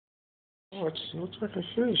Oh, it looks like a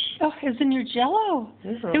fish. Oh, it was in your jello.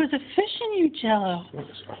 Yeah. There was a fish in your jello.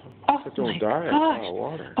 Oh, it don't my die gosh. out of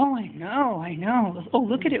water. Oh, I know. Oh,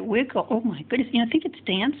 look at it wiggle. Oh, my goodness. I think it's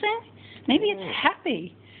dancing. Maybe it's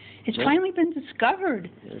happy. It's finally been discovered.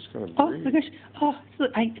 Yeah, it's going to Oh, breathe. my gosh. Oh,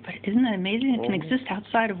 look, but isn't that amazing? It can exist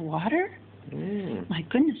outside of water? My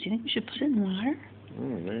goodness. Do you think we should put it in water?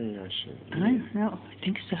 Maybe I should. I don't know. I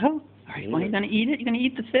think so. All right. Well, are you going to eat it? You're going to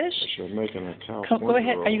eat the fish? I should make it a California Go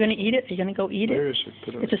ahead. roll. Are you going to eat it? Are you going to go eat it? Maybe I should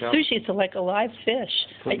put it It's a sushi. It's like a live fish.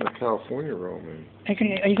 Put it in a California roll, man.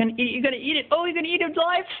 Are you going to eat it? You're going to eat it. Oh, you're going to eat a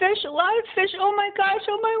live fish. A live fish. Oh, my gosh.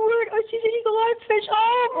 Oh, my word. Oh, she's eating a live fish.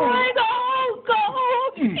 Oh, my God.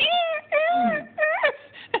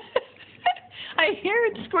 I hear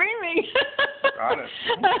it screaming. Got it.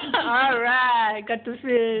 All right. Got the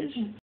fish.